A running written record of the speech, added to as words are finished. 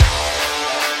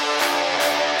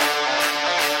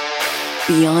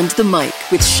Beyond the Mic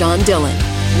with Sean Dillon.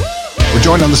 We're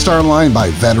joined on the star line by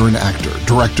veteran actor,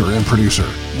 director, and producer.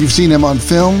 You've seen him on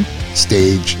film,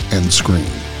 stage, and screen.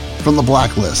 From The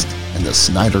Blacklist and the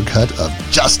Snyder Cut of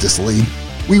Justice League,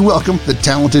 we welcome the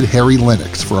talented Harry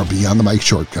Lennix for a Beyond the Mic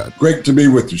shortcut. Great to be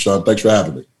with you, Sean. Thanks for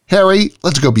having me. Harry,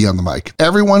 let's go beyond the mic.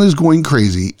 Everyone is going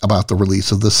crazy about the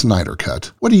release of the Snyder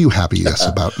Cut. What are you happiest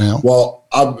about now? Well,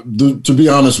 to be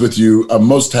honest with you, I'm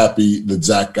most happy that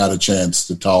Zach got a chance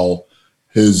to tell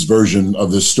his version of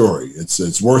this story.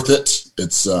 It's worth it.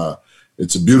 It's a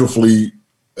beautifully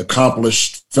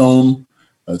accomplished film.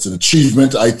 It's an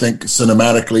achievement, I think,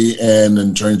 cinematically and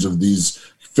in terms of these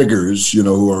figures,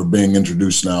 who are being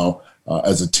introduced now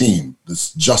as a team,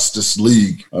 this Justice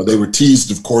League. They were teased,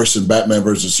 of course, in Batman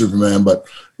versus Superman, but,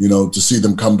 to see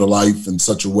them come to life in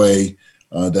such a way,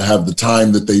 to have the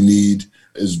time that they need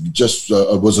is just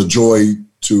was a joy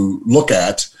to look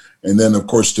at. And then, of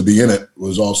course, to be in it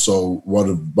was also one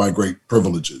of my great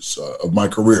privileges of my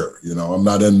career. I'm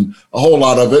not in a whole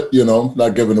lot of it,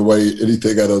 not giving away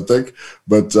anything, I don't think.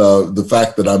 But the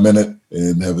fact that I'm in it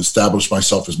and have established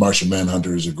myself as Martian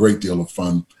Manhunter is a great deal of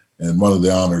fun and one of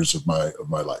the honors of my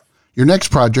life. Your next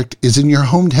project is in your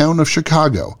hometown of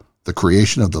Chicago, the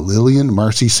creation of the Lillian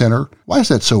Marcy Center. Why is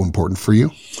that so important for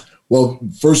you? Well,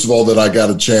 first of all, that I got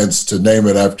a chance to name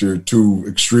it after two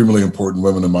extremely important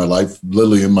women in my life,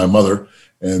 Lillian, my mother,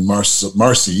 and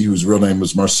Marcy, whose real name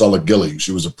was Marcella Gilly.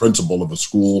 She was a principal of a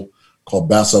school called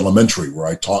Bass Elementary, where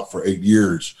I taught for 8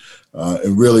 years,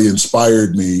 and really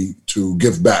inspired me to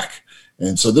give back.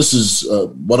 And so this is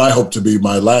what I hope to be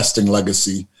my lasting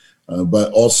legacy,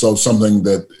 but also something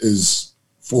that is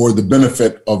for the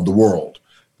benefit of the world,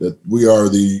 that we are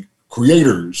the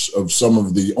creators of some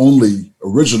of the only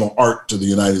original art to the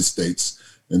United States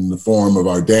in the form of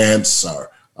our dance,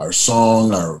 our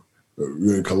song, our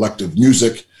collective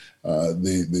music,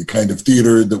 the kind of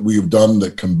theater that we have done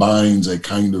that combines a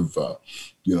kind of, a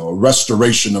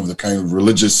restoration of the kind of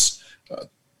religious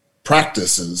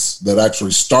practices that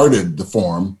actually started the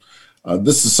form.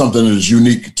 This is something that is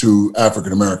unique to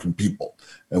African-American people.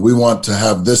 And we want to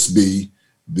have this be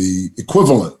the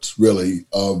equivalent, really,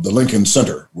 of the Lincoln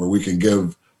Center, where we can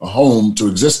give a home to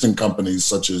existing companies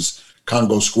such as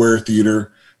Congo Square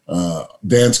Theater,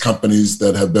 dance companies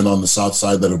that have been on the South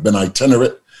Side that have been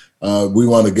itinerant. We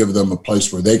want to give them a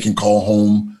place where they can call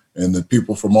home, and that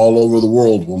people from all over the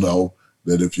world will know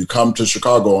that if you come to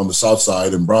Chicago on the South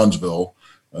Side in Bronzeville,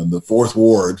 and the 4th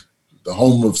Ward, the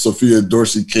home of Sophia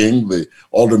Dorsey King, the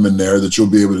alderman there, that you'll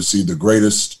be able to see the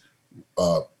greatest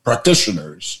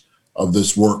practitioners of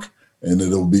this work, and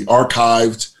it'll be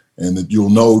archived, and that you'll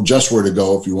know just where to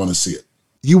go if you want to see it.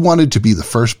 You wanted to be the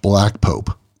first Black Pope,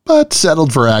 but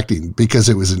settled for acting because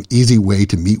it was an easy way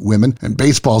to meet women, and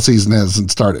baseball season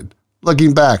hasn't started.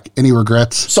 Looking back, any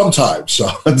regrets? Sometimes,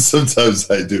 Sean.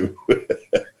 Sometimes I do.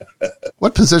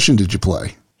 What position did you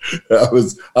play? I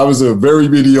was a very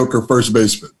mediocre first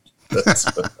baseman. You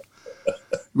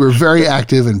were very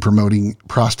active in promoting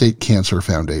Prostate Cancer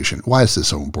Foundation. Why is this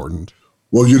so important?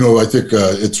 Well, I think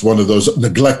it's one of those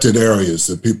neglected areas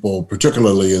that people,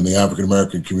 particularly in the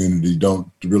African-American community,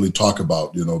 don't really talk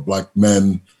about. Black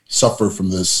men suffer from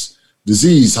this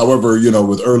disease. However,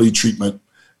 with early treatment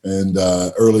and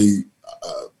early,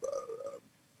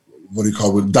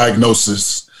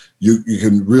 diagnosis, you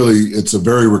can really, it's a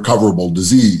very recoverable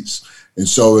disease. And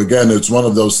so, again, it's one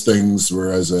of those things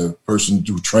where, as a person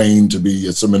who trained to be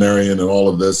a seminarian and all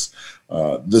of this,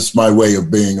 this is my way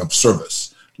of being of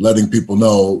service. Letting people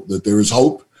know that there is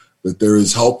hope, that there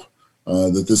is help,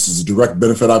 that this is a direct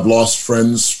benefit. I've lost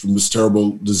friends from this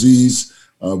terrible disease,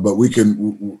 but we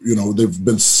can, there've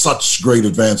been such great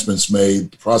advancements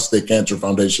made. The Prostate Cancer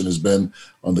Foundation has been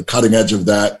on the cutting edge of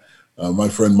that. My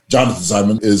friend Jonathan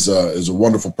Simon is a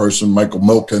wonderful person. Michael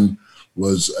Milken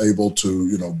was able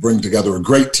to, bring together a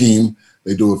great team.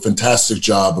 They do a fantastic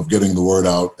job of getting the word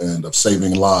out and of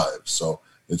saving lives. So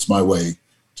it's my way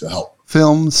to help.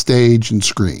 Film, stage, and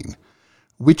screen.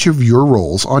 Which of your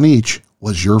roles on each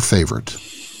was your favorite?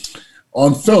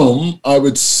 On film, I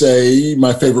would say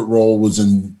my favorite role was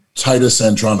in Titus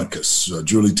Andronicus,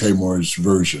 Julie Taymor's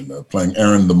version, playing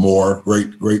Aaron the Moor.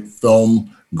 Great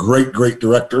film, great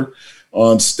director.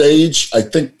 On stage, I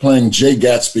think playing Jay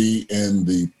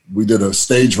Gatsby we did a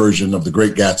stage version of The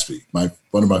Great Gatsby,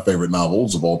 one of my favorite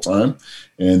novels of all time.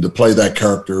 And to play that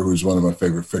character, who's one of my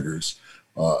favorite figures,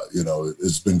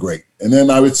 it's been great. And then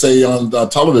I would say on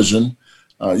television,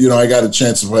 I got a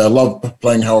chance to play. I love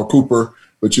playing Howard Cooper,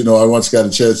 but I once got a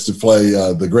chance to play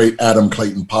the great Adam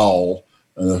Clayton Powell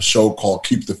in a show called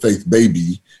Keep the Faith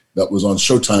Baby that was on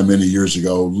Showtime many years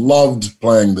ago. Loved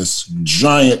playing this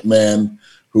giant man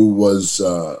who was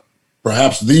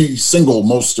perhaps the single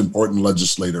most important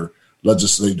legislator in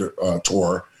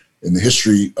the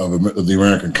history of the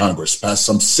American Congress. Passed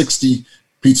some 60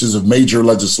 pieces of major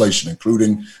legislation,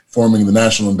 including forming the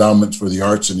National Endowment for the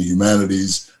Arts and the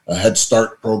Humanities, a Head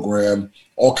Start program,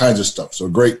 all kinds of stuff. So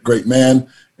great man,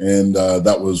 and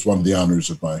that was one of the honors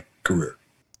of my career.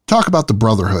 Talk about the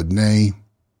brotherhood, nay,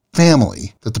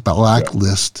 family that the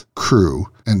Blacklist crew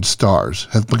and stars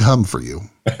have become for you.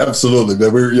 Absolutely,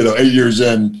 man. We're 8 years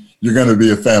in. You're going to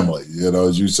be a family,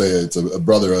 as you say, it's a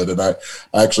brotherhood. And I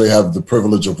actually have the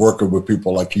privilege of working with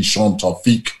people like Hisham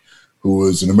Tawfiq, who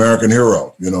was an American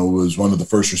hero, was one of the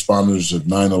first responders of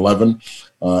 9/11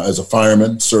 as a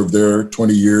fireman, served there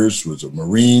 20 years, was a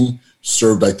Marine,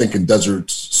 served, I think, in Desert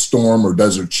Storm or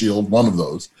Desert Shield, one of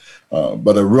those,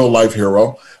 but a real life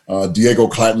hero. Diego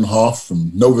Clattenhoff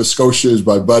from Nova Scotia is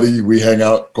my buddy. We hang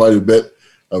out quite a bit.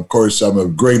 Of course, I'm a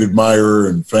great admirer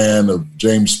and fan of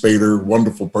James Spader,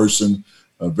 wonderful person,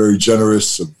 very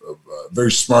generous,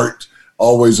 very smart,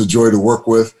 always a joy to work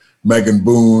with. Megan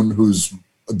Boone, who's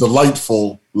a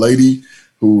delightful lady,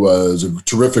 who is a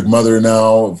terrific mother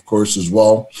now, of course, as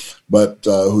well, but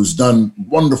who's done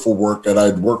wonderful work. And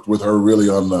I'd worked with her really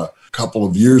on a couple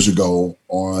of years ago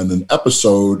on an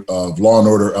episode of Law &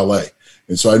 Order LA.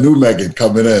 And so I knew Megan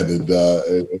coming in, and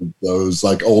it was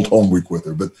like old home week with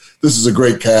her. But this is a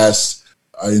great cast.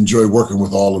 I enjoy working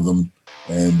with all of them.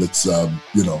 And it's,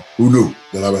 who knew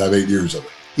that I would have 8 years of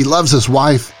it? He loves his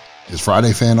wife, his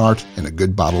Friday fan art, and a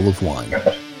good bottle of wine.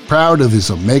 Proud of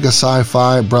his Omega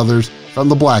Sci-Fi brothers from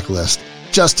the Blacklist,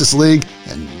 Justice League,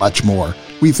 and much more.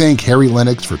 We thank Harry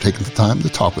Lennox for taking the time to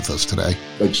talk with us today.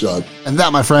 Thanks, Sean. And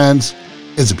that, my friends,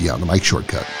 is a Beyond the Mic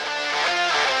shortcut.